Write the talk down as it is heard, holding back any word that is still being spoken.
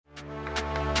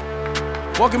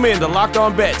Welcome in to Locked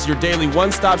On Bets, your daily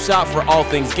one-stop shop for all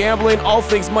things gambling, all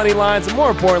things money lines, and more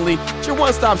importantly, it's your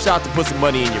one-stop shop to put some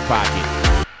money in your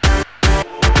pocket.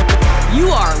 You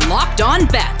are Locked On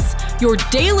Bets, your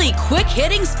daily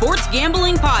quick-hitting sports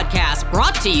gambling podcast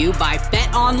brought to you by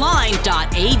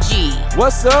BetOnline.ag.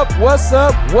 What's up?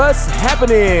 What's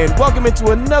happening? Welcome into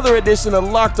another edition of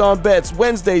Locked On Bets,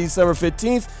 Wednesday, December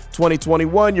 15th,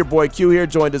 2021. Your boy Q here,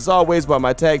 joined as always by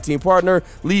my tag team partner,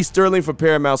 Lee Sterling from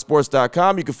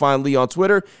ParamountSports.com. You can find Lee on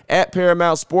Twitter at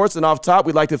Paramount Sports. And off top,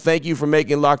 we'd like to thank you for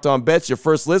making Locked On Bets your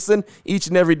first listen each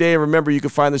and every day. And remember, you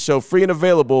can find the show free and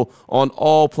available on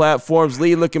all platforms.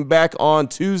 Lee, looking back on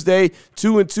Tuesday,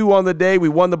 2-2 on the day. We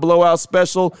won the blowout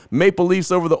special, Maple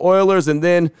Leafs over the Oilers, and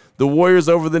then the Warriors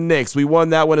over the Knicks. We won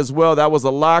that one as well. That was a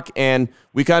lock, and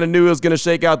we kind of knew it was going to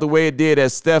shake out the way it did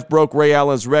as Steph broke Ray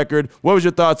Allen's record. What was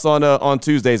your thoughts on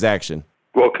Tuesday's action?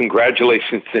 Well,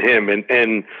 congratulations to him.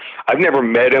 And I've never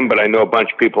met him, but I know a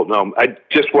bunch of people know him.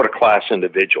 Just what a class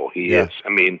individual he is. I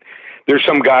mean, there's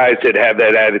some guys that have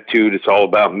that attitude. It's all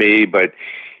about me, but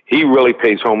he really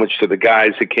pays homage to the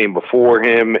guys that came before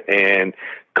him and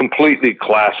completely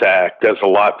class act, does a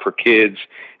lot for kids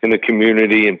in the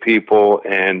community and people,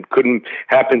 and couldn't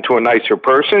happen to a nicer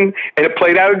person. And it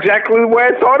played out exactly the way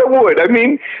I thought it would. I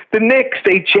mean, the Knicks,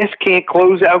 they just can't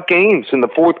close out games in the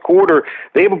fourth quarter.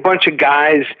 They have a bunch of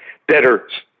guys that are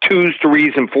 2s,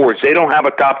 3s, and 4s. They don't have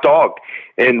a top dog.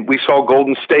 And we saw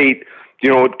Golden State,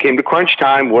 it came to crunch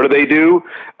time. What do?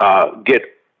 Get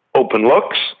open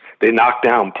looks. They knock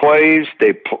down plays.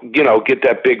 They, get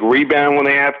that big rebound when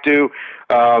they have to.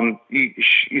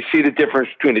 You see the difference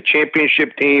between a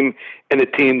championship team and a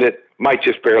team that might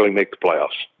just barely make the playoffs.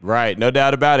 Right, no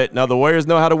doubt about it. Now, the Warriors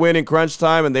know how to win in crunch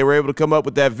time, and they were able to come up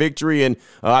with that victory. And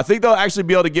I think they'll actually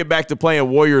be able to get back to playing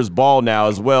Warriors ball now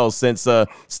as well, since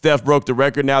Steph broke the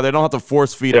record now. They don't have to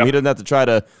force feed him. He doesn't have to try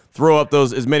to throw up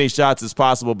as many shots as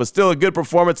possible. But still a good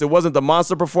performance. It wasn't the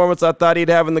monster performance I thought he'd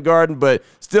have in the Garden, but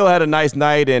still had a nice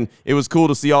night, and it was cool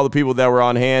to see all the people that were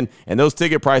on hand. And those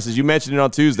ticket prices, you mentioned it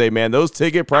on Tuesday, man. Those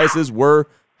ticket prices were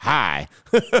high.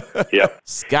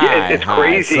 Sky it's high.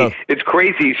 Crazy. It's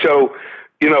crazy. So,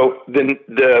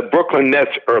 the Brooklyn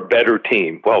Nets are a better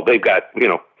team. Well, they've got,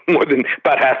 more than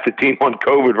about half the team on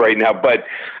COVID right now. But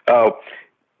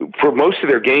for most of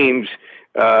their games,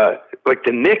 like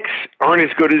the Knicks aren't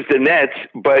as good as the Nets,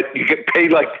 but you get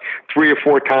paid like 3 or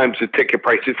 4 times the ticket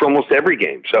prices for almost every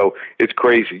game. So it's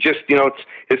crazy. Just,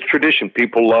 it's tradition.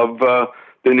 People love the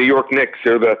New York Knicks.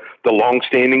 They're the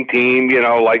long-standing team,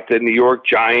 like the New York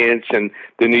Giants and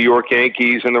the New York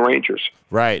Yankees and the Rangers.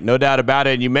 Right, no doubt about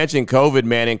it. And you mentioned COVID,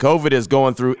 man, and COVID is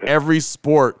going through every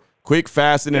sport quick,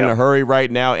 fast, and in a hurry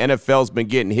right now. NFL's been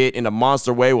getting hit in a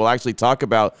monster way. We'll actually talk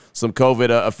about some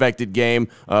COVID-affected game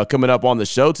coming up on the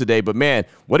show today. But, man,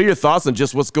 what are your thoughts on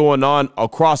just what's going on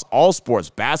across all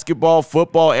sports? Basketball,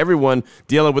 football, everyone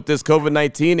dealing with this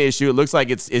COVID-19 issue. It looks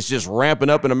like it's just ramping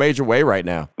up in a major way right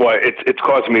now. Well, it's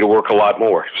causing me to work a lot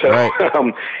more. So right.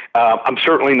 I'm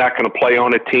certainly not going to play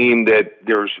on a team that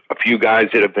there's a few guys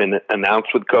that have been announced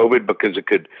with COVID because it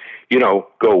could,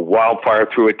 go wildfire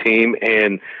through a team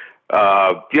and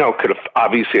could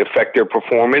obviously affect their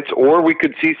performance, or we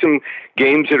could see some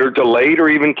games that are delayed or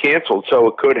even canceled. So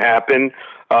it could happen.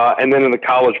 And then in the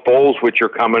college bowls, which are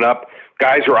coming up,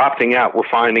 guys are opting out. We're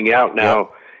finding out now,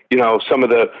 some of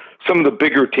the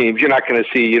bigger teams, you're not going to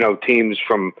see, teams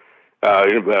from,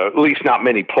 at least not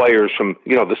many players from,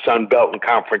 the Sun Belt and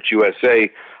Conference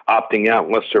USA opting out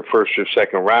unless they're first or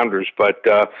second rounders. But,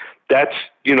 that's,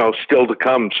 still to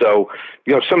come. So,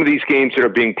 some of these games that are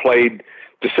being played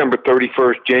December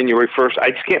 31st, January 1st,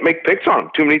 I just can't make picks on them.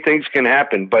 Too many things can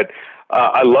happen. But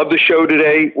I love the show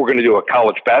today. We're going to do a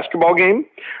college basketball game.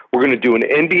 We're going to do an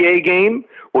NBA game.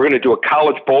 We're going to do a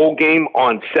college bowl game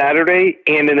on Saturday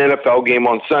and an NFL game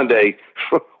on Sunday.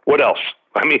 What else?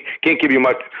 I mean, can't give you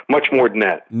much more than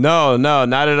that. No,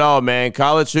 not at all, man.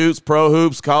 College hoops, pro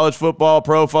hoops, college football,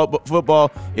 pro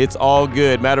football, it's all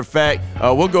good. Matter of fact,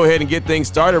 we'll go ahead and get things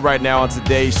started right now on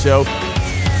today's show.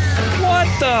 What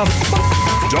the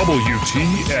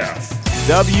WTF.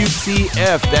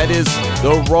 WTF, that is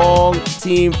the wrong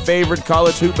team favorite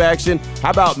college hoop action.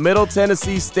 How about Middle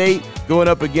Tennessee State going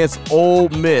up against Ole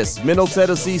Miss? Middle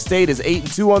Tennessee State is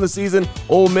 8-2 on the season.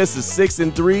 Ole Miss is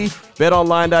 6-3.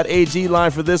 BetOnline.ag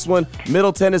line for this one.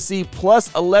 Middle Tennessee plus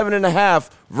 11.5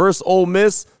 versus Ole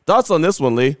Miss. Thoughts on this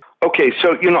one, Lee? Okay,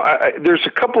 so, there's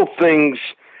a couple things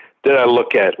that I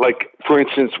look at. Like, for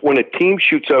instance, when a team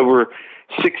shoots over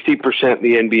 60% in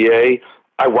the NBA,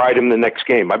 I ride them the next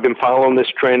game. I've been following this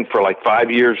trend for like 5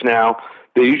 years now.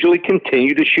 they usually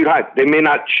continue to shoot high. They may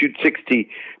not shoot 60%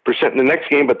 in the next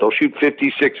game, but they'll shoot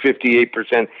 56,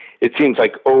 58%. It seems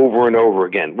like over and over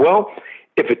again. Well,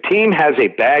 if a team has a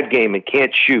bad game and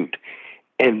can't shoot,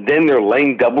 and then they're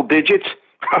laying double digits,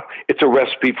 it's a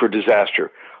recipe for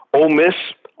disaster. Ole Miss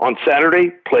on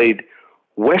Saturday played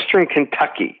Western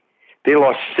Kentucky. They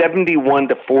lost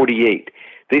 71-48.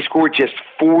 They scored just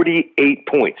 48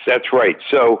 points. That's right.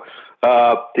 So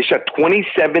they shot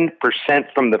 27%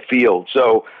 from the field.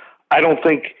 So I don't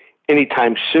think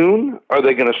anytime soon are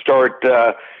they going to start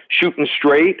shooting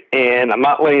straight. And I'm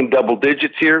not laying double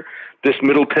digits here. This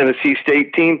Middle Tennessee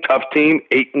State team, tough team,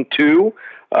 8-2.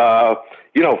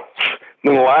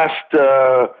 In the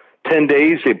last 10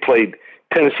 days, they played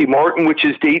Tennessee Martin, which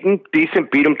is decent, beat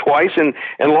them twice, and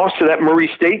lost to that Murray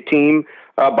State team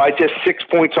by just 6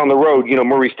 points on the road.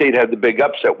 Murray State had the big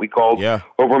upset we called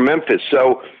over Memphis.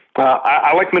 So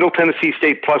I like Middle Tennessee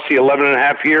State plus the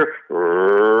 11.5 here.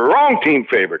 Wrong team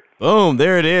favorite. Boom,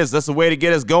 there it is. That's the way to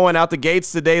get us going out the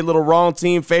gates today. Little wrong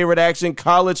team favorite action,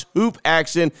 college hoop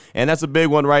action, and that's a big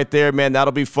one right there, man.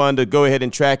 That'll be fun to go ahead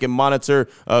and track and monitor.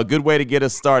 A good way to get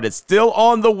us started. Still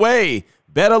on the way.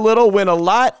 Bet a little, win a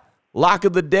lot. Lock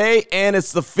of the day, and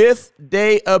it's the 5th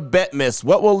day of Betmas.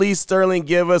 What will Lee Sterling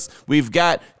give us? We've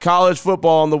got college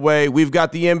football on the way, we've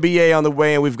got the NBA on the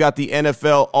way, and we've got the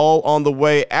NFL all on the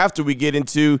way after we get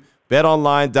into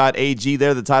BetOnline.ag.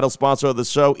 They're the title sponsor of the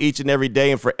show each and every day,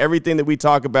 and for everything that we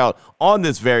talk about on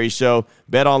this very show,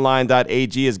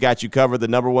 BetOnline.ag has got you covered, the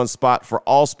number one spot for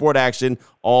all sport action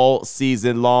all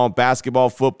season long. Basketball,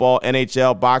 football,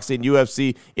 NHL, boxing,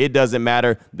 UFC, it doesn't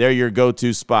matter. They're your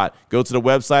go-to spot. Go to the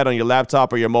website on your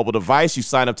laptop or your mobile device. You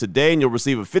sign up today, and you'll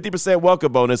receive a 50%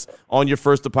 welcome bonus on your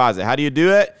first deposit. How do you do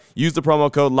that? Use the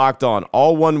promo code LOCKEDON,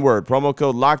 all one word. Promo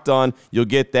code LOCKEDON. You'll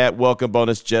get that welcome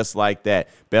bonus just like that.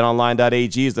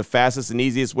 BetOnline.ag is the fastest and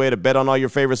easiest way to bet on all your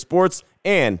favorite sports,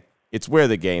 and it's where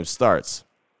the game starts.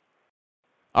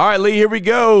 All right, Lee, here we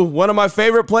go. One of my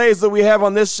favorite plays that we have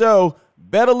on this show,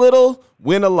 bet a little,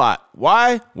 win a lot.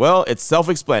 Why? Well, it's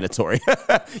self-explanatory.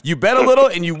 You bet a little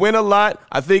and you win a lot.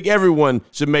 I think everyone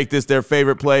should make this their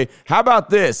favorite play. How about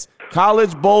this?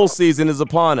 College bowl season is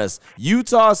upon us.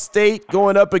 Utah State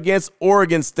going up against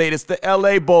Oregon State. It's the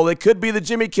LA Bowl. It could be the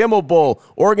Jimmy Kimmel Bowl.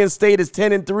 Oregon State is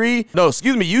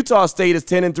 10-3. Utah State is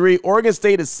 10-3. Oregon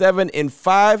State is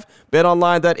 7-5.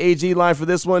 BetOnline.ag line for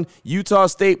this one. Utah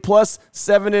State plus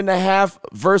 7.5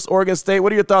 versus Oregon State.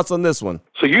 What are your thoughts on this one?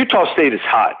 So Utah State is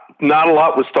hot. Not a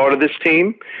lot was thought of this team.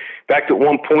 In fact, at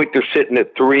one point they're sitting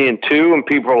at 3-2, and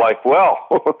people are like, well,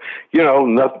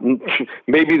 nothing,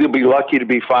 maybe they'll be lucky to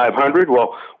be 500.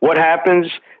 Well, what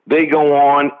happens? They go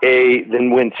on then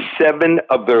win 7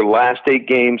 of their last 8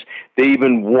 games. They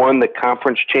even won the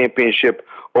conference championship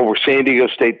over San Diego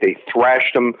State. They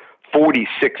thrashed them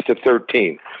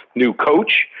 46-13. New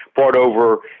coach, brought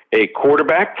over a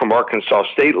quarterback from Arkansas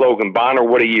State, Logan Bonner.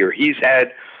 What a year. He's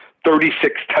had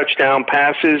 36 touchdown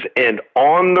passes, and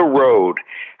on the road,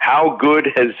 how good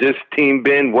has this team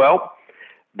been? Well,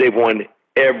 they've won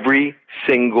every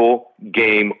single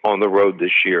game on the road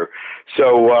this year.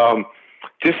 So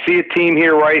just see a team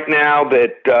here right now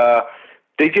that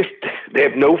they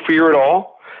have no fear at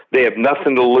all. They have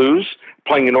nothing to lose.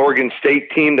 Playing an Oregon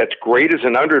State team that's great as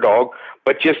an underdog,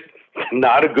 but just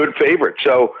not a good favorite.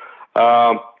 So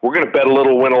we're going to bet a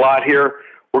little, win a lot here.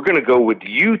 We're going to go with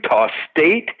Utah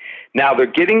State. Now I'm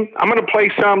going to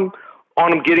play some on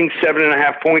them getting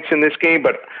 7.5 points in this game,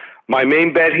 but my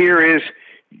main bet here is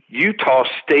Utah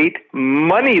State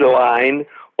money line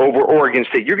over Oregon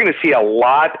State. You're going to see a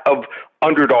lot of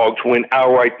underdogs win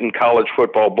outright in college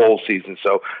football bowl season.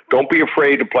 So don't be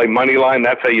afraid to play money line.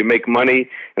 That's how you make money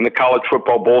in the college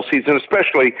football bowl season,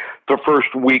 especially the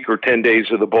first week or 10 days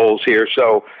of the bowls here.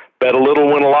 So bet a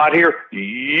little, win a lot here.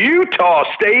 Utah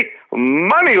State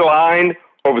money line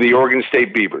over the Oregon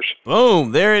State Beavers.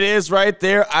 Boom. There it is right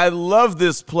there. I love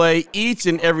this play each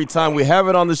and every time we have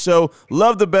it on the show.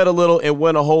 Love to bet a little and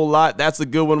win a whole lot. That's a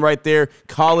good one right there.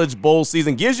 College bowl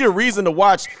season gives you a reason to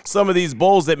watch some of these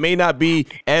bowls that may not be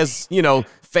as,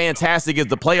 fantastic as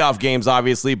the playoff games,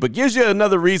 obviously, but gives you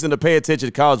another reason to pay attention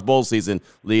to college bowl season.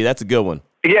 Lee, that's a good one.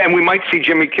 Yeah, and we might see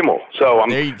Jimmy Kimmel. So,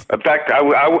 in fact, I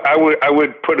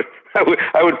would put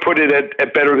it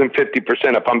at better than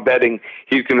 50% if I'm betting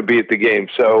he's going to be at the game.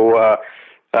 So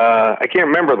I can't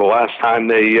remember the last time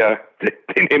they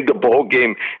named a bowl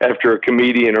game after a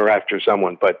comedian or after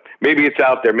someone, but maybe it's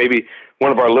out there. Maybe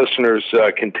one of our listeners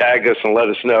can tag us and let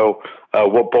us know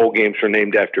what bowl games are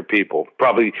named after people.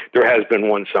 Probably there has been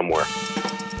one somewhere.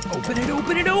 Open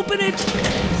it.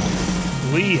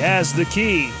 Lee has the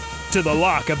key. to the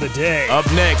lock of the day. Up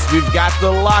next, we've got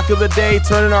the lock of the day,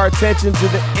 turning our attention to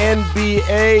the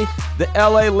NBA, the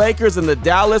LA Lakers and the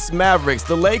Dallas Mavericks.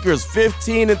 The Lakers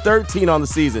 15-13 on the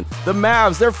season. The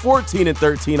Mavs, they're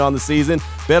 14-13 on the season.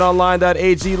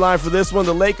 BetOnline.ag line for this one.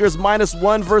 The Lakers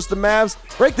 -1 versus the Mavs.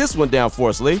 Break this one down for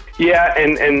us, Lee. Yeah,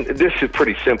 and this is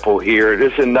pretty simple here.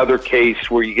 This is another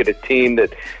case where you get a team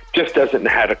that just doesn't know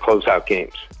how to close out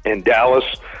games. And Dallas,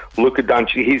 Luka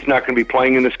Doncic, he's not going to be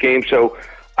playing in this game, so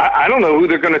I don't know who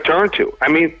they're going to turn to. I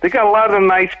mean, they got a lot of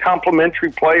nice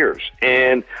complementary players.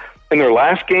 And in their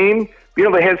last game,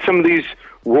 they had some of these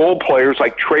role players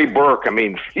like Trey Burke. I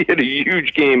mean, he had a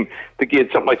huge game. I think he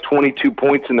had something like 22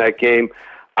 points in that game.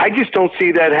 I just don't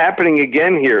see that happening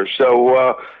again here.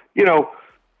 So,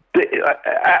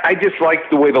 I just like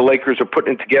the way the Lakers are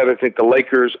putting it together. I think the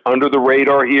Lakers under the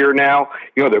radar here now.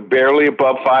 They're barely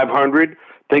above 500.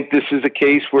 I think this is a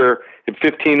case where at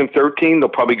 15-13, they'll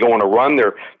probably go on a run.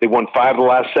 They won 5 of the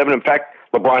last 7. In fact,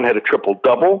 LeBron had a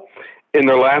triple-double in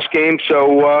their last game.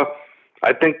 So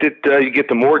I think that you get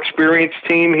the more experienced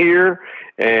team here.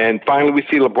 And finally, we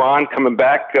see LeBron coming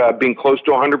back, being close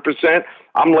to 100%.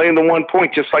 I'm laying the 1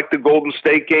 point, just like the Golden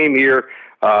State game here.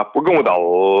 We're going with a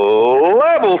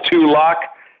level 2 lock.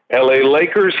 LA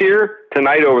Lakers here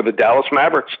tonight over the Dallas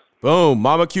Mavericks. Boom.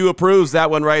 Mama Q approves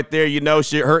that one right there.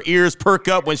 Her ears perk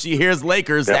up when she hears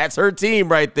Lakers. Yep. That's her team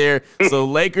right there. So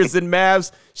Lakers and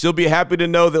Mavs, she'll be happy to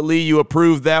know that, Lee, you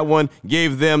approved that one.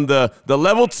 Gave them the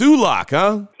level 2 lock,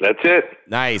 huh? That's it.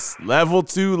 Nice. Level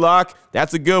 2 lock.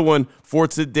 That's a good one for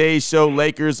today's show.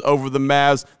 Lakers over the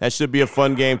Mavs. That should be a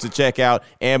fun game to check out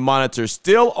and monitor.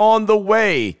 Still on the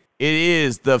way. It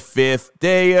is the 5th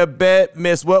day of Bet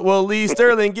Miss. What will Lee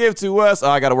Sterling give to us? Oh,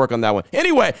 I got to work on that one.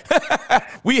 Anyway,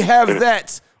 we have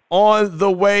that on the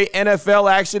way. NFL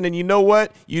action, and you know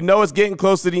what? It's getting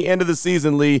close to the end of the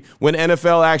season, Lee, when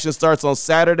NFL action starts on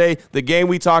Saturday. The game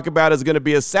we talk about is going to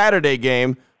be a Saturday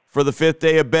game for the 5th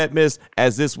day of Bet Miss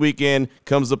as this weekend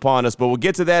comes upon us. But we'll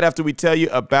get to that after we tell you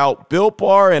about Built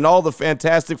Bar and all the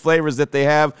fantastic flavors that they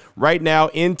have right now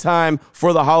in time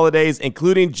for the holidays,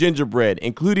 including gingerbread,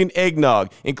 including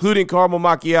eggnog, including caramel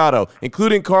macchiato,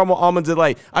 including caramel almond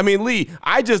delight. I mean, Lee,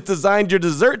 I just designed your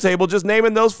dessert table just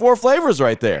naming those 4 flavors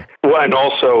right there. Well, and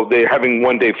also they're having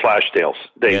one-day flash sales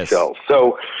they sell.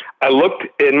 So I looked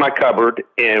in my cupboard,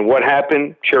 and what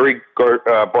happened, Cherry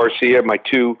Barcia, my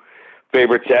 2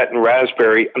 favorites, that and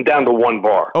raspberry, I'm down to 1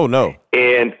 bar. Oh, no.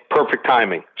 And perfect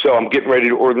timing. So I'm getting ready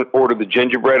to order the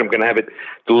gingerbread. I'm going to have it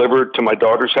delivered to my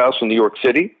daughter's house in New York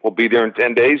City. We'll be there in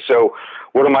 10 days. So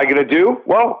what am I going to do?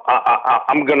 Well,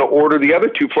 I'm going to order the other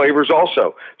 2 flavors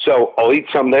also. So I'll eat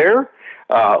some there,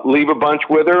 leave a bunch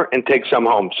with her, and take some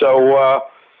home. So,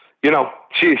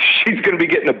 she's going to be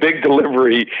getting a big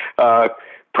delivery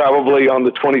probably on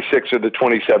the 26th or the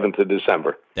 27th of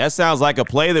December. That sounds like a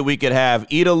play that we could have.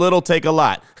 Eat a little, take a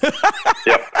lot.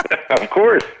 Yep, of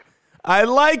course. I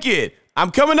like it. I'm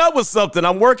coming up with something.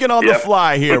 I'm working on the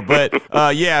fly here. But,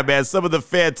 yeah, man, some of the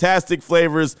fantastic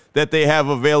flavors that they have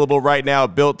available right now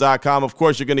at Built.com. Of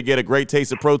course, you're going to get a great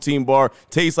taste of protein bar.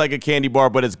 Tastes like a candy bar,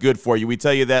 but it's good for you. We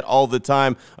tell you that all the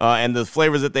time. And the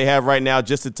flavors that they have right now,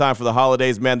 just in time for the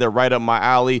holidays, man, they're right up my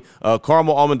alley.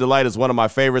 Caramel Almond Delight is one of my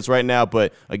favorites right now.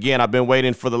 But, again, I've been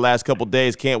waiting for the last couple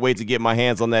days. Can't wait to get my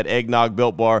hands on that eggnog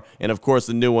Built Bar. And, of course,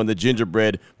 the new one, the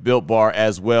gingerbread Built Bar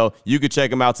as well. You can check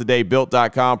them out today,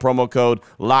 Built.com, promo code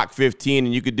LOCK15,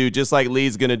 and you could do just like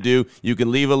Lee's going to do. You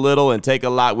can leave a little and take a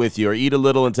lot with you, or eat a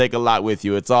little and take a lot with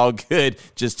you. It's all good.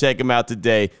 Just check them out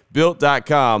today.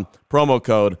 Built.com, promo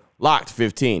code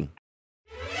LOCKed15.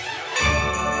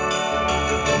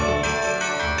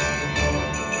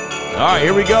 All right,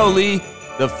 here we go, Lee.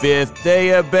 The 5th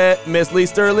day of Bet Miss Lee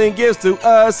Sterling gives to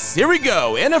us. Here we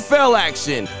go. NFL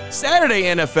action. Saturday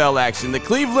NFL action. The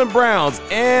Cleveland Browns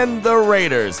and the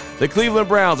Raiders. The Cleveland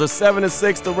Browns are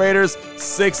 7-6. The Raiders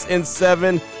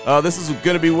 6-7. This is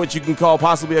going to be what you can call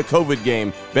possibly a COVID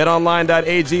game.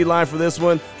 BetOnline.ag line for this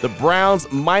one. The Browns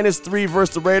 -3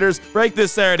 versus the Raiders. Break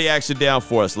this Saturday action down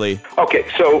for us, Lee. Okay,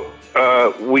 so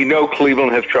we know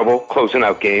Cleveland has trouble closing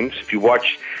out games. If you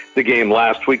watch the game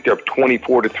last week, they're up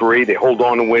 24-3. They hold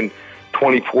on to win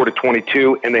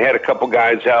 24-22, and they had a couple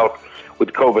guys out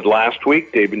with COVID last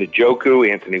week. David Njoku,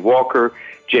 Anthony Walker,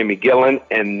 Jamie Gillen,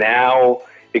 and now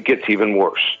it gets even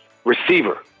worse.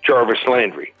 Receiver, Jarvis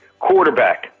Landry.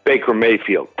 Quarterback, Baker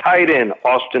Mayfield. Tight end,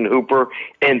 Austin Hooper.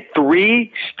 And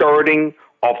 3 starting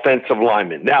offensive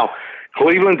linemen. Now,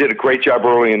 Cleveland did a great job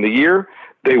early in the year.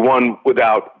 They won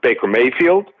without Baker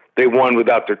Mayfield. They won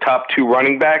without their top 2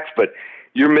 running backs, but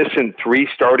you're missing 3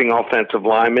 starting offensive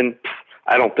linemen.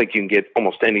 I don't think you can get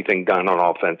almost anything done on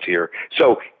offense here.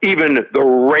 So even the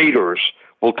Raiders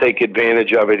will take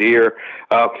advantage of it here.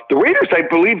 The Raiders, I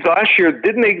believe, last year,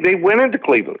 didn't they went into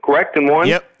Cleveland, correct, and won?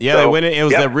 Yep. Yeah, they went in. It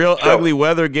was a real ugly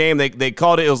weather game. They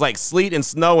called it. It was like sleet and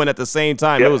snowing at the same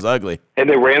time. It was ugly. And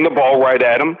they ran the ball right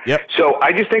at them. Yep. So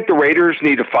I just think the Raiders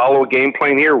need to follow a game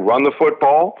plan here, run the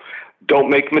football, don't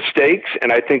make mistakes,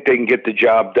 and I think they can get the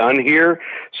job done here.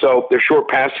 So their short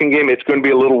passing game, it's going to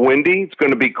be a little windy. It's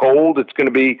going to be cold. It's going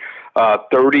to be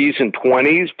 30s and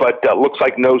 20s, but looks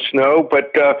like no snow.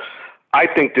 But I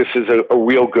think this is a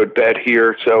real good bet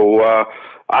here. So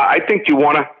I think you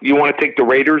want to take the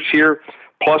Raiders here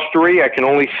 +3. I can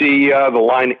only see the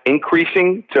line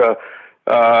increasing to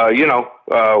where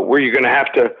you're going to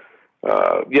have to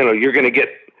you're going to get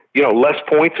less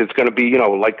points. It's going to be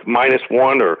like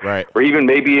 -1 or even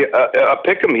maybe a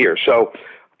pick 'em here. So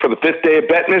for the fifth day of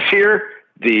Betmas here,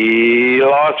 the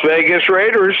Las Vegas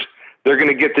Raiders, they're going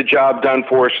to get the job done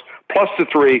for us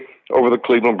 +3 over the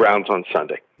Cleveland Browns on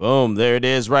Sunday. Boom, there it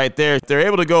is right there. If they're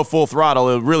able to go full throttle,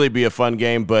 it'll really be a fun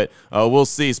game, but we'll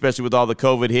see, especially with all the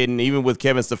COVID hitting, even with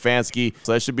Kevin Stefanski.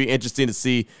 So it should be interesting to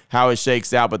see how it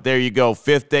shakes out. But there you go,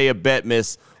 fifth day of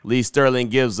Betmas. Lee Sterling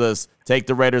gives us take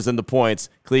the Raiders and the points.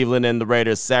 Cleveland and the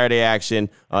Raiders, Saturday action,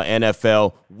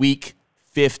 NFL Week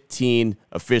 15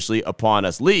 officially upon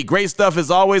us. Lee, great stuff as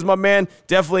always, my man.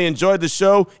 Definitely enjoyed the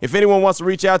show. If anyone wants to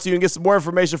reach out to you and get some more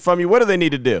information from you, what do they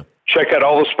need to do? Check out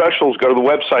all the specials. Go to the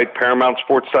website,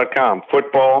 ParamountSports.com.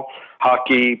 Football,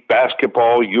 hockey,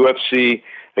 basketball, UFC,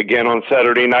 again on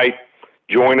Saturday night.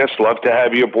 Join us. Love to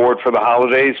have you aboard for the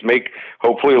holidays. Make,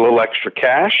 hopefully, a little extra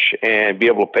cash and be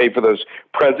able to pay for those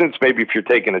presents, maybe if you're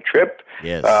taking a trip.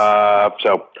 Yes.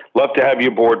 So love to have you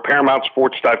aboard,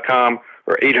 ParamountSports.com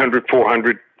or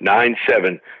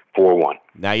 800-400-9741.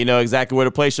 Now you know exactly where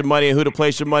to place your money and who to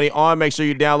place your money on. Make sure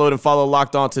you download and follow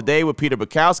Locked On Today with Peter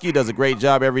Bukowski. He does a great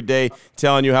job every day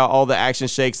telling you how all the action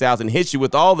shakes out and hits you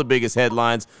with all the biggest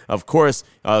headlines. Of course,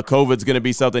 COVID's going to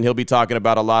be something he'll be talking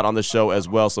about a lot on the show as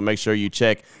well, so make sure you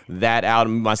check that out.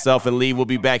 And myself and Lee will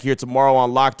be back here tomorrow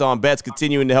on Locked On Bets,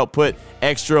 continuing to help put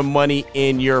extra money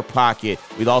in your pocket.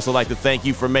 We'd also like to thank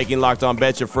you for making Locked On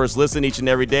Bets your first listen each and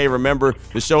every day. Remember,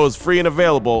 the show is free and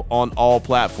available on all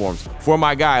platforms. For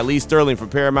my guy, Lee Sterling from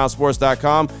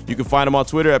ParamountSports.com. You can find him on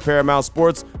Twitter at Paramount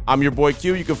Sports. I'm your boy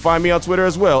Q. You can find me on Twitter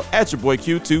as well at your boy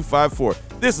Q254.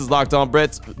 This is Locked On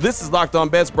Bets. This is Locked On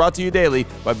Bets, brought to you daily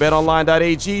by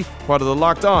BetOnline.ag, part of the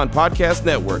Locked On Podcast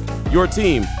Network. Your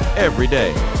team every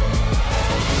day.